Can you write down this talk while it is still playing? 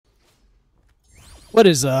What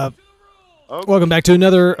is up? Oh, Welcome back to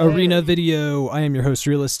another hey. arena video. I am your host,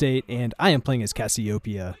 Real Estate, and I am playing as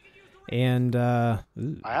Cassiopeia. And ooh,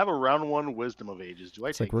 I have a round one wisdom of ages. Do I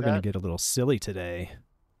looks like take we're gonna that? get a little silly today.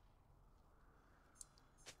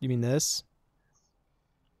 You mean this?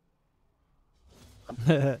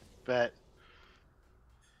 Bet.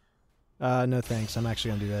 No thanks. I'm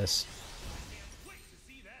actually gonna do this.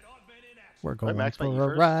 We're Do I going max my E for a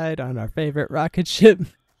first? ride on our favorite rocket ship.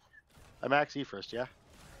 I max E first, yeah.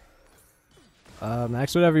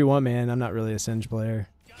 Max, whatever you want, man. I'm not really a Singe player.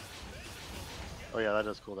 Oh yeah, that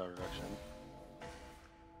does cooldown reduction.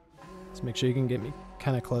 Just make sure you can get me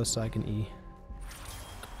kind of close so I can E.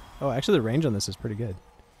 Oh, actually, the range on this is pretty good.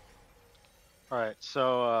 All right,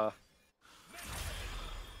 so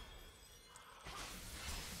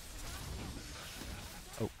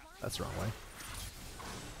Oh, that's the wrong way.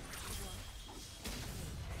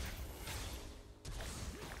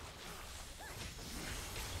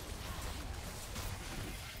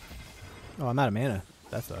 Oh, I'm out of mana.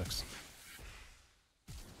 That sucks.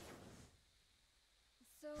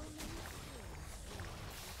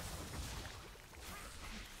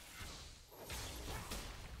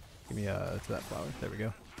 Give me to that flower. There we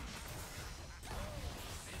go.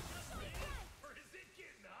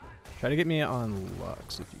 Try to get me on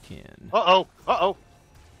Lux if you can. uh oh.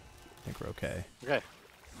 I think we're okay. Okay.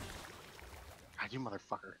 God, you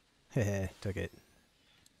motherfucker. Hehe, took it.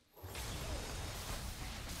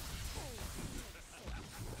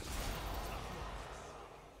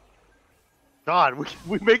 God,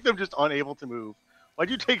 we make them just unable to move.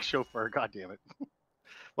 Why'd you take chauffeur? God damn it.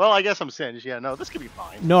 Well, I guess I'm Singe. Yeah, no, this could be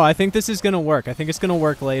fine. No, I think this is gonna work. I think it's gonna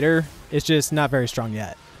work later. It's just not very strong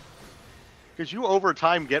yet. Because you over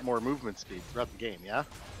time get more movement speed throughout the game, yeah.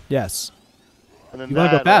 Yes. And then You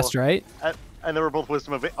want to go fast, right? And then we're both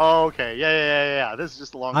wisdom of. Oh, okay. Yeah. This is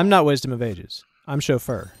just a long. I'm not Wisdom of Ages. I'm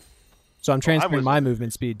Chauffeur. So I'm transferring my Wisdom.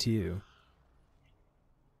 movement speed to you.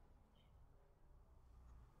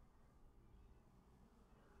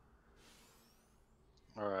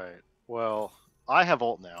 All right. Well, I have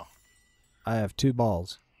ult now. I have 2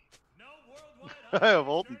 balls. I have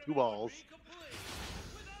ult and 2 balls.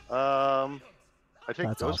 I take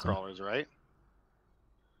That's ghost awesome. crawlers, right?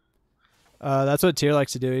 That's what Tyr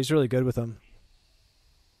likes to do. He's really good with them.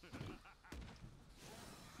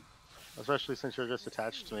 Especially since you're just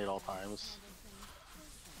attached to me at all times.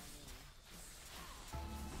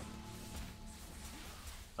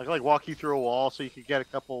 I can like walk you through a wall so you could get a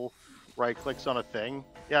couple right clicks on a thing.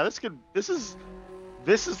 Yeah, this is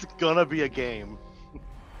gonna be a game.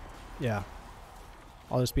 Yeah.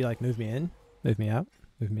 I'll just be like, move me in, move me out,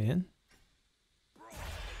 move me in.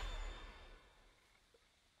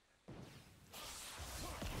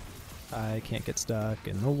 I can't get stuck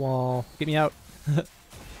in the wall. Get me out.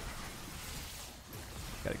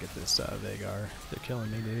 Gotta get this Vagar. They're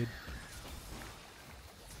killing me, dude.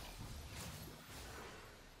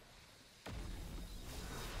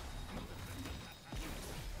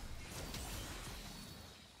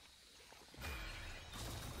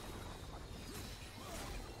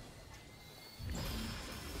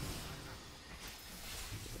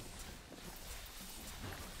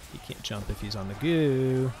 He can't jump if he's on the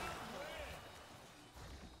goo.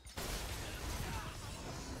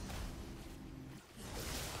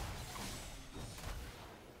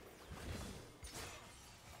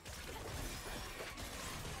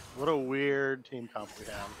 What a weird team comp we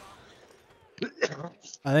have.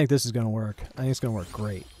 I think this is gonna work. I think it's gonna work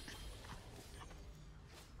great.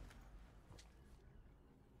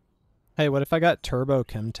 Hey, what if I got Turbo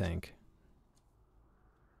Chem Tank?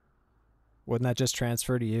 Wouldn't that just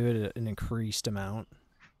transfer to you at an increased amount?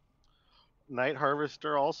 Night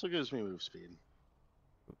Harvester also gives me move speed.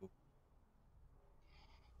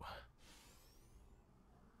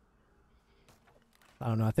 I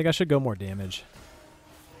don't know. I think I should go more damage.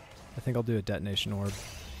 I think I'll do a Detonation Orb.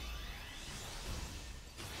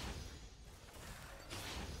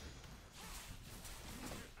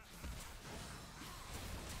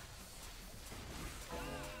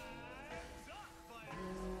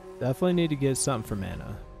 Definitely need to get something for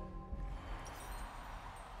mana.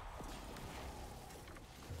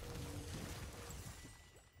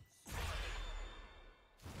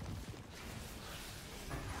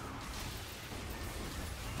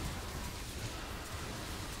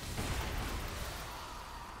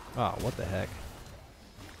 Oh, what the heck.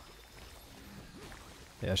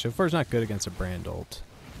 Yeah, Chauffeur's not good against a Brand ult.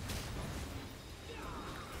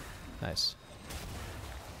 Nice.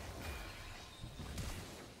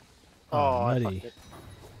 Oh, I nutty. fucked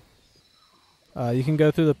it. You can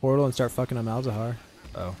go through the portal and start fucking on Malzahar.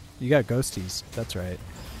 Oh, you got ghosties. That's right.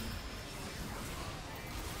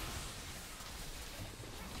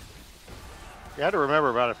 You had to remember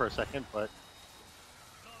about it for a second, but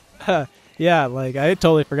Yeah, like I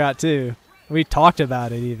totally forgot too. We talked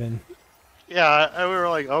about it even. yeah, and we were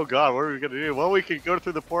like, oh god, what are we gonna do? Well, we could go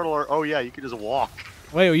through the portal, or oh yeah, you could just walk.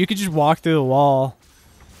 Wait, well, you could just walk through the wall.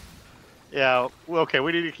 Yeah, well, okay,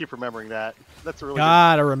 we need to keep remembering that. That's a really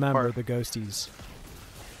Gotta good remember part. the ghosties.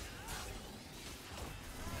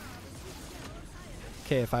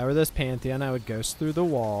 Okay, if I were this Pantheon, I would ghost through the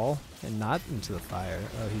wall and not into the fire.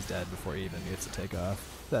 Oh, he's dead before he even gets to take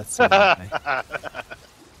off. That's so high.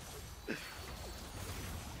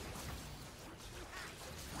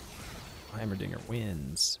 Heimerdinger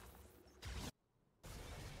wins.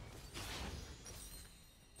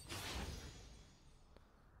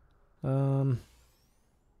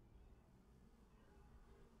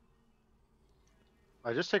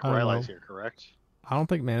 I just take I don't know. Rylai's here, correct? I don't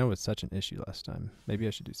think mana was such an issue last time. Maybe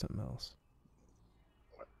I should do something else.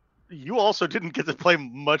 You also didn't get to play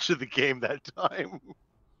much of the game that time.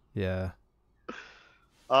 Yeah.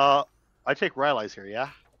 I take Rylai's here, yeah?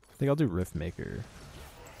 I think I'll do Riftmaker.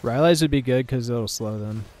 Rylai's would be good because it'll slow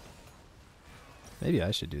them. Maybe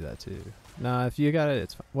I should do that too. Nah, if you got it,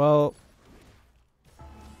 it's fine. Well,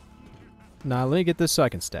 nah, let me get this so I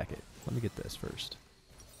can stack it. Let me get this first.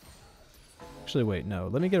 Actually, wait, no.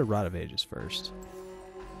 Let me get a Rod of Ages first.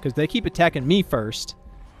 Because they keep attacking me first,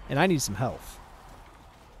 and I need some health.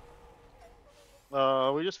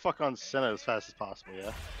 We just fuck on Senna as fast as possible,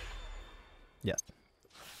 yeah? Yes.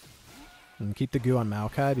 And keep the goo on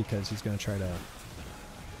Maokai because he's going to try to...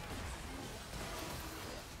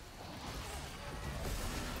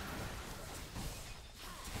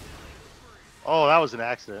 Oh, that was an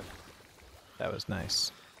accident. That was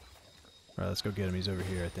nice. Alright, let's go get him. He's over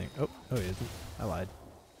here, I think. Oh, he isn't. I lied.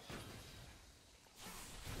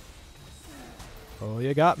 Oh,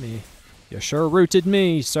 you got me. You sure rooted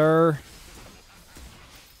me, sir.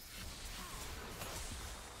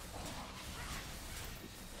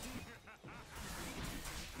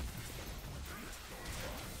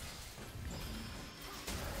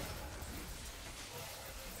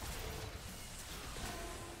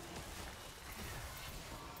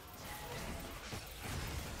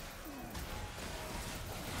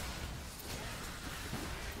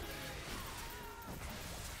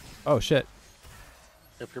 Oh, shit.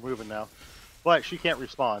 If you're moving now. But she can't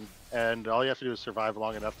respawn, and all you have to do is survive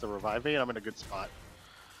long enough to revive me, and I'm in a good spot.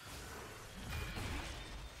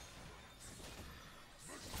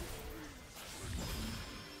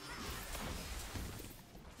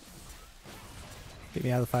 Get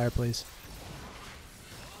me out of the fire, please.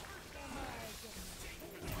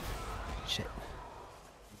 Shit.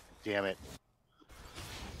 Damn it.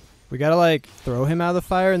 We gotta, like, throw him out of the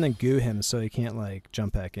fire and then goo him so he can't, like,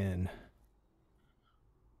 jump back in.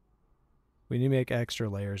 We need to make extra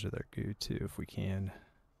layers of their goo, too, if we can.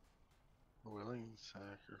 Willing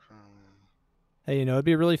sacrifice. Hey, you know, it'd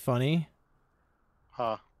be really funny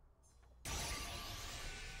Huh.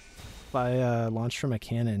 if I launched from a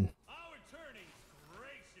cannon.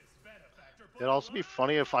 It'd also be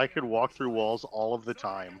funny if I could walk through walls all of the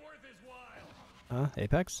time. Huh?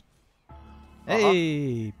 Apex?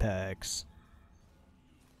 Apex.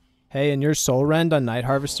 Hey, and your Soul Rend on Night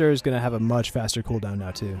Harvester is going to have a much faster cooldown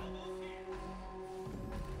now, too.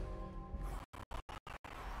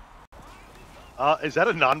 Is that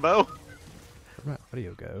a non-bow? Where'd my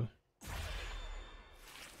audio go?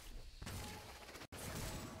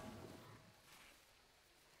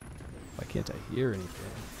 Why can't I hear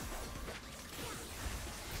anything?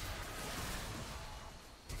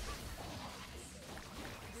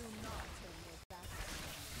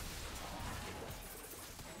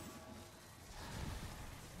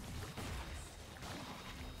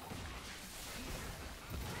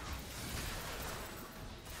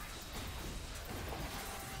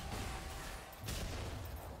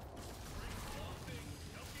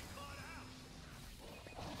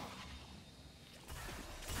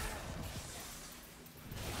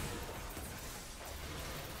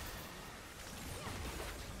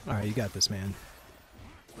 Alright, you got this, man.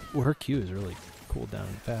 Well, her Q is really cooled down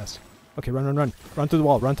fast. Okay, run, run, run. Run through the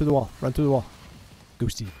wall, run through the wall, run through the wall.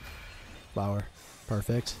 Ghosty. Flower.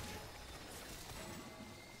 Perfect.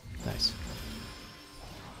 Nice.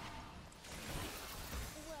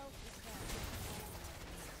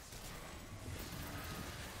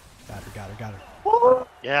 Got her, got her, got her.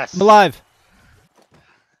 Yes. I'm alive!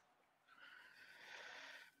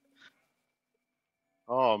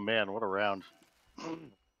 Oh man, what a round.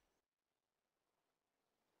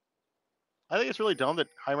 I think it's really dumb that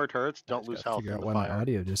Heimer turrets don't lose health Figure in out the why my fire.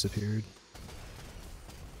 audio disappeared.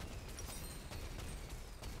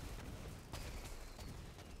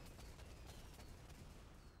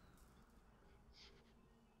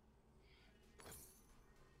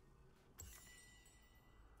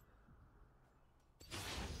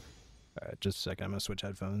 just a second. I'm gonna switch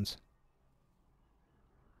headphones.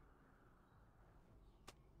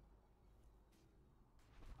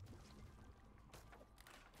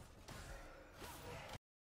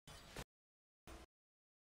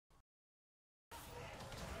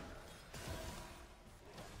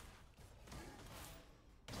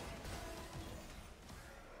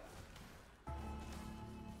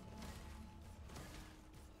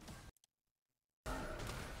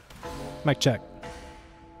 Mic check.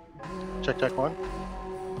 Check 1. All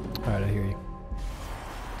right, I hear you.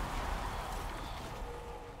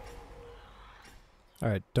 All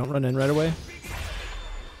right, don't run in right away.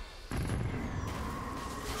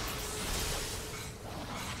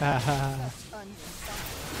 Damn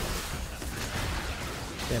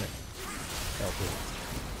it. Help it.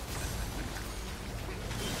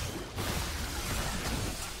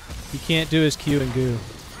 He can't do his Q and goo.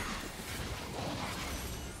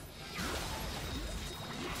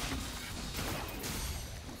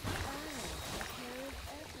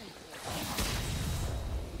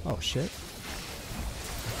 Oh shit.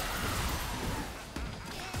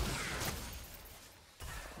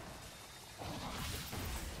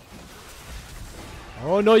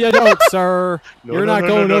 Oh no you don't, sir. No, You're no, not no,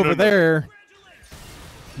 going no, no, over no, no. there.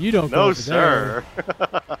 You don't go No, over sir. there.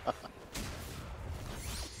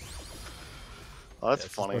 Oh, that's Yeah, this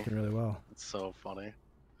is funny. working really well. It's so funny.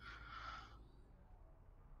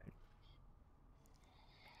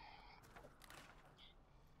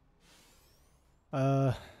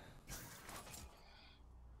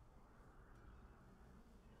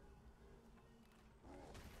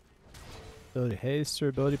 Ability haste or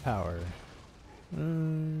ability power?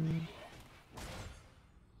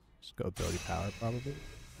 Just go ability power probably.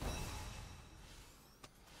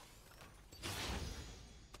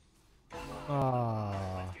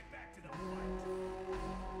 Ah.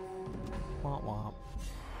 Womp womp.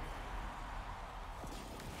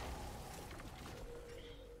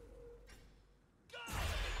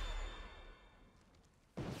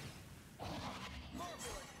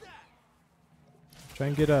 Try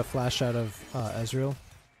and get a flash out of Ezreal.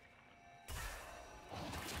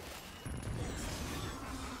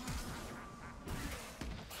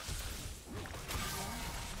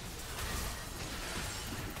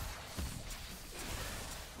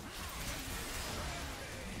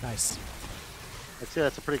 Nice. I'd say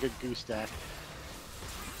that's a pretty good goose stack.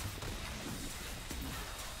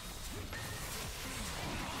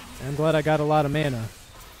 I'm glad I got a lot of mana.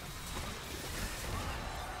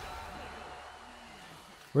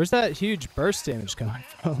 Where's that huge burst damage coming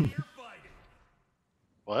from?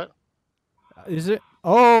 What? Is it?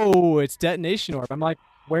 Oh, it's detonation orb. I'm like,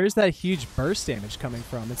 where's that huge burst damage coming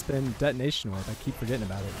from? It's been detonation orb. I keep forgetting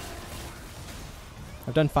about it.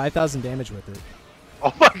 I've done 5,000 damage with it.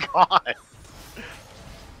 Oh my god!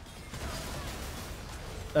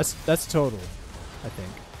 That's total, I think.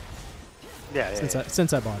 Yeah, yeah.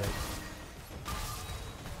 Since I bought it.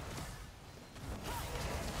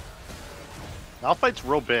 Malphite's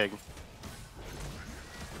real big.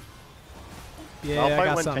 Yeah, I Malphite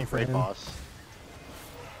got went something tank for raid him. boss.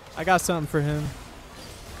 I got something for him.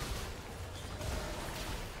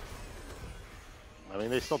 I mean,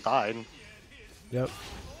 they still died. Yep.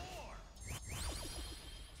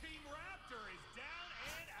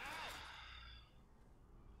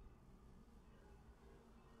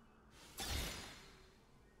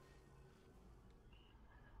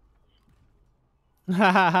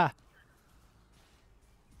 I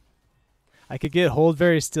could get hold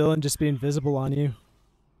very still and just be invisible on you.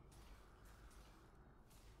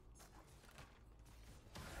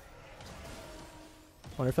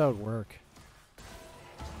 Wonder if that would work.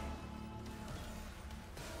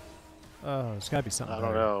 Oh, there's gotta be something. I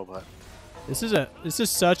don't know, but This is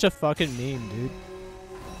such a fucking meme, dude.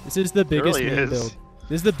 This is the biggest really meme is. build.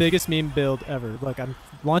 This is the biggest meme build ever. Look, I'm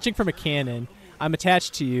launching from a cannon. I'm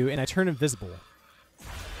attached to you, and I turn invisible.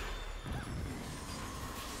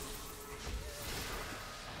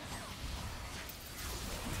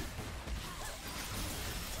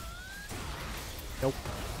 Nope.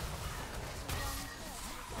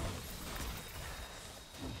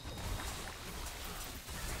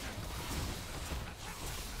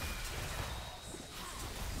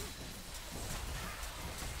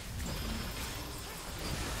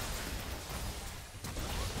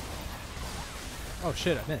 Oh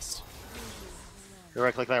shit, I missed. you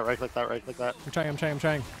right click that, right click that, right click that. I'm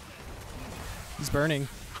trying. He's burning.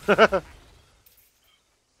 Yep,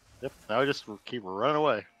 now we just keep running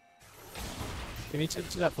away. Give me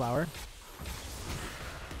to that flower.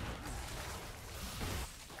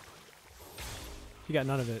 He got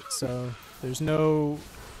none of it, so there's no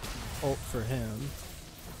ult for him.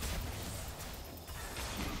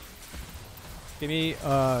 Get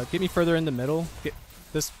me further in the middle. Get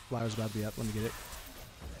this flower's about to be up. Let me get it.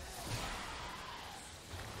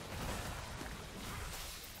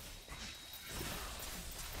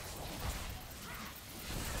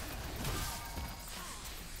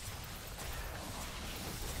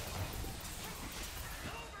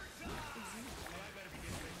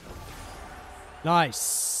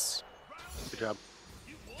 Nice. Good job.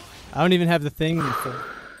 I don't even have the thing for,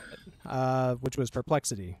 which was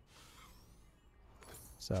perplexity.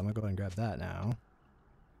 So I'm gonna go ahead and grab that now.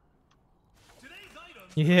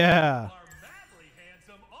 Yeah.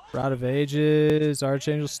 Rod of Ages,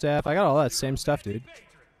 Archangel Staff. I got all that same stuff, dude.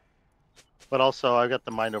 But also, I got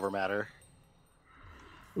the Mind Over Matter.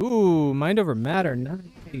 Ooh, Mind Over Matter.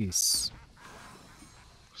 Nice.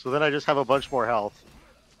 So then I just have a bunch more health.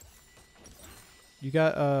 You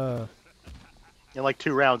got, In like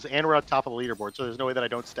 2 rounds, and we're on top of the leaderboard, so there's no way that I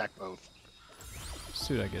don't stack both. let's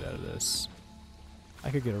see what I get out of this. I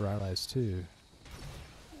could get a Rylai's too.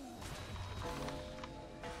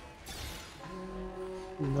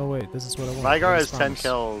 Ooh, no, wait, this is what I want. Rygar has 10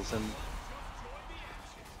 kills, and...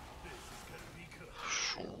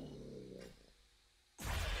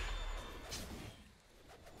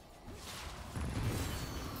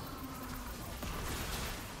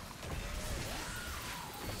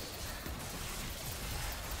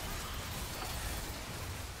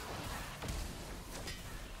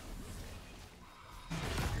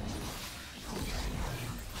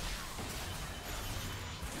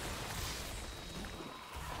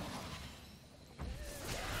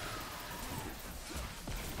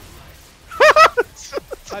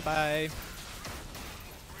 Bye-bye.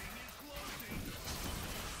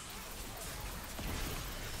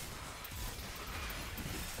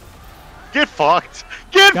 Get fucked!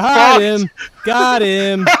 Get Got fucked! him! Got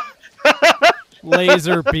him!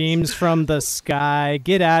 Laser beams from the sky.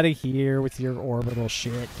 Get out of here with your orbital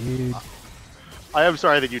shit, dude. I am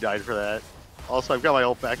sorry that you died for that. Also, I've got my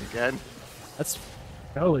ult back again. That's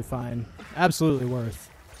totally fine. Absolutely worth.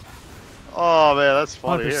 Oh man, that's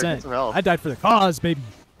funny. 100%. Here, get some health. I died for the cause, baby.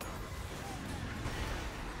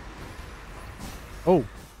 Oh.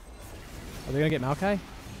 Are they gonna get Maokai?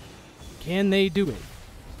 Can they do it?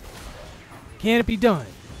 Can it be done?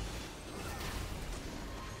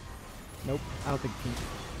 Nope. I don't think.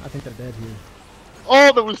 I think they're dead here.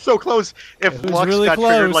 Oh, that was so close! If It was Lux really got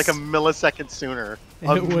triggered close. like a millisecond sooner. It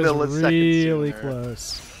was really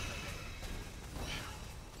close.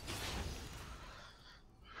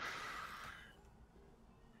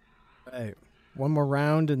 Alright. One more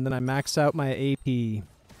round and then I max out my AP.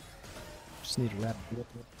 Just need to wrap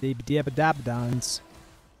the Dabadabadons.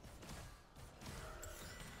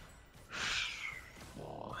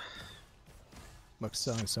 Looks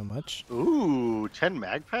selling so much. Ooh, 10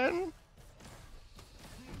 mag pen?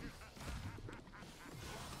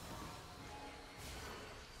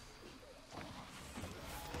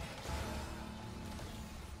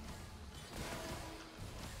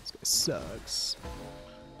 This guy sucks.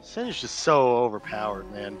 Sin's just so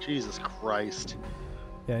overpowered, man. Jesus Christ.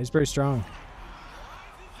 Yeah, he's very strong.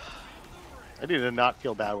 I need to not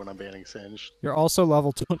feel bad when I'm banning Singe. You're also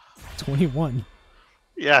level 21.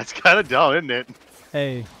 Yeah, it's kind of dumb, isn't it?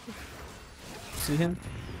 Hey. See him?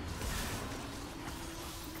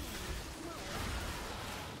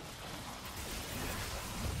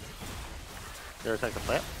 Dare attack the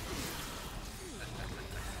plant?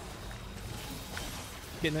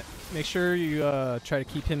 Getting it. Make sure you try to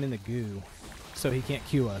keep him in the goo so he can't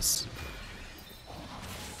Q us.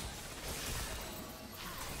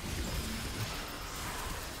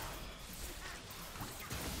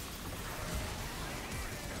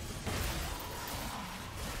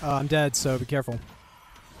 I'm dead, so be careful.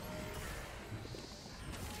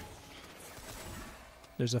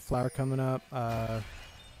 There's a flower coming up.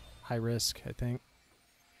 High risk, I think.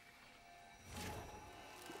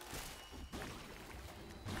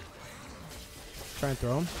 Try and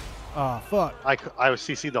throw him. Oh, fuck. I was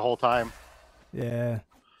CC'd the whole time. Yeah.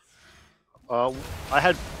 I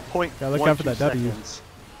had Gotta look out for that W. seconds.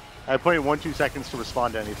 I had 0.12 seconds to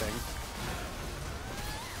respond to anything.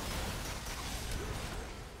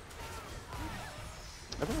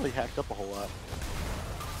 I haven't really hacked up a whole lot.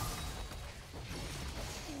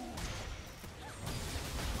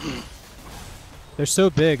 They're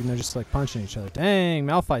so big and they're just like punching each other. Dang,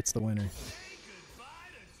 Malphite's the winner.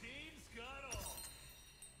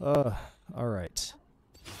 Alright.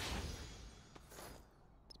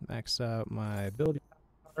 Max out my ability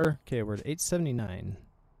power. Okay, we're at 879.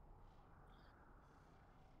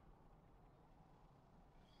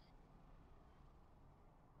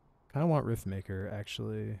 Kinda want Riftmaker,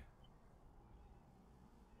 actually.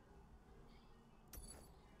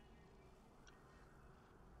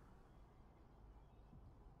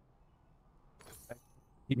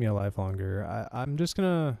 Keep me alive longer. I'm just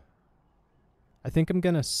gonna... I think I'm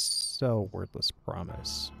gonna sell Wordless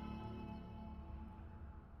Promise.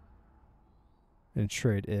 And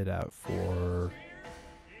trade it out for...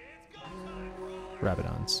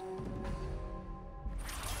 Rabadons.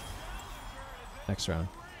 Next round.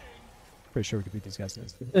 Pretty sure we could beat these guys.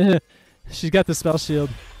 She's got the spell shield.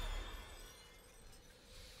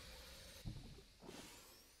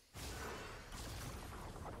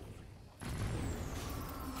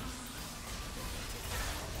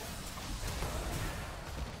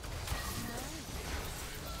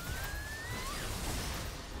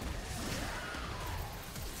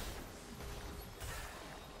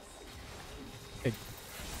 Hey,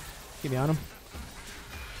 get me on him.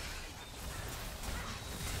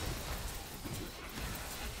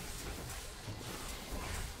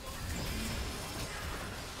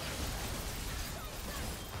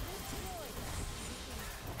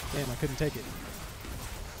 Damn, I couldn't take it.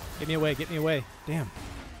 Get me away, get me away. Damn.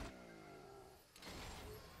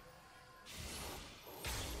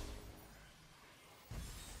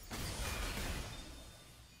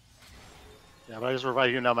 Yeah, but I just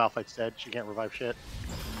revive you now. Malphite's dead. She can't revive shit.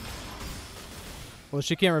 Well,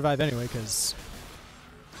 she can't revive anyway, because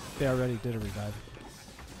they already did a revive.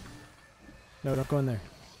 No, don't go in there.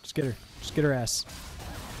 Just get her. Just get her ass.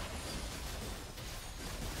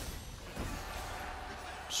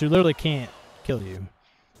 She literally can't kill you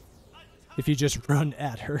if you just run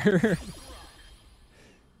at her.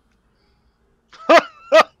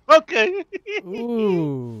 Okay.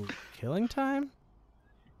 Ooh, killing time?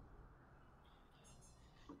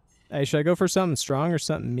 Hey, should I go for something strong or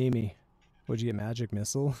something memey? Would you get magic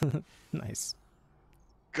missile? Nice.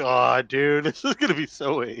 God, dude, this is gonna be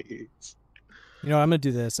so AIDS. You know, I'm gonna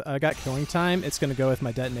do this. I got killing time. It's gonna go with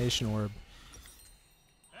my detonation orb.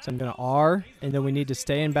 So I'm gonna R, and then we need to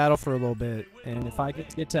stay in battle for a little bit. And if I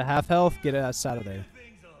get to half health, get us out of there.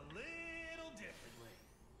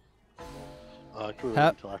 Can we wait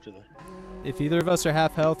until after that? If either of us are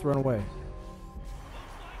half health, run away.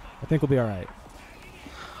 I think we'll be all right.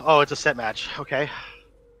 Oh, it's a set match. Okay.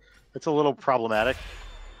 It's a little problematic.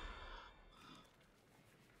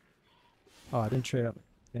 Oh, I didn't trade up.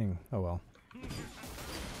 Dang. Oh well.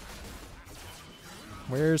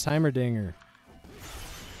 Where's Heimerdinger?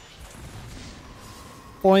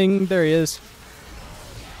 Boing, there he is.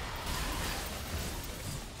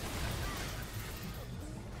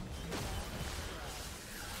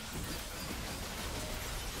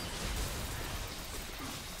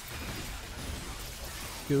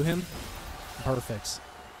 Do him. Perfect.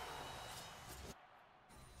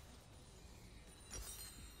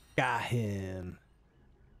 Got him.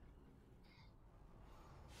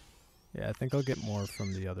 Yeah, I think I'll get more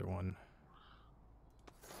from the other one.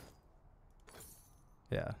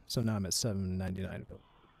 Yeah, so now I'm at 799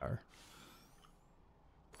 power.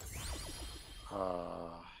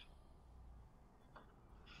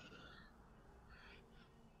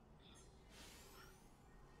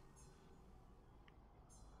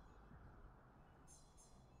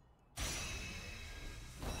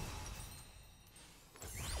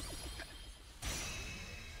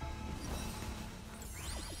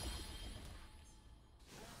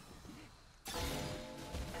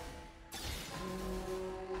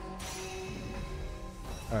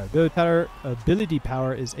 Alright, ability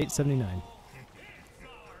power is 879.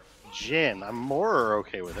 Jin, I'm more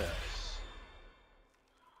okay with this.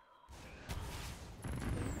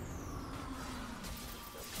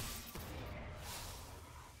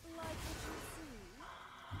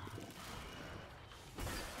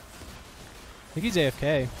 I think he's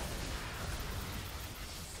AFK.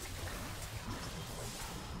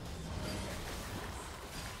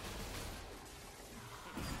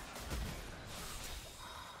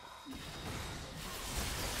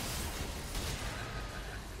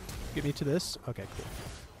 Get me to this? Okay, cool.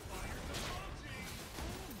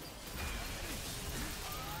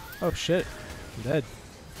 Oh shit, I'm dead.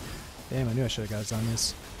 Damn, I knew I should have got on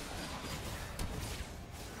this.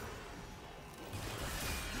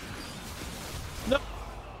 No.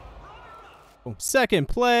 Oh, second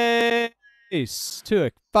place to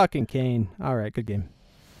a fucking cane. All right, good game.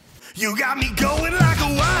 You got me going like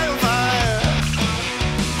a wildfire.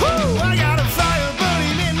 Woo, I got a fire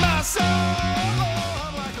burning in my soul.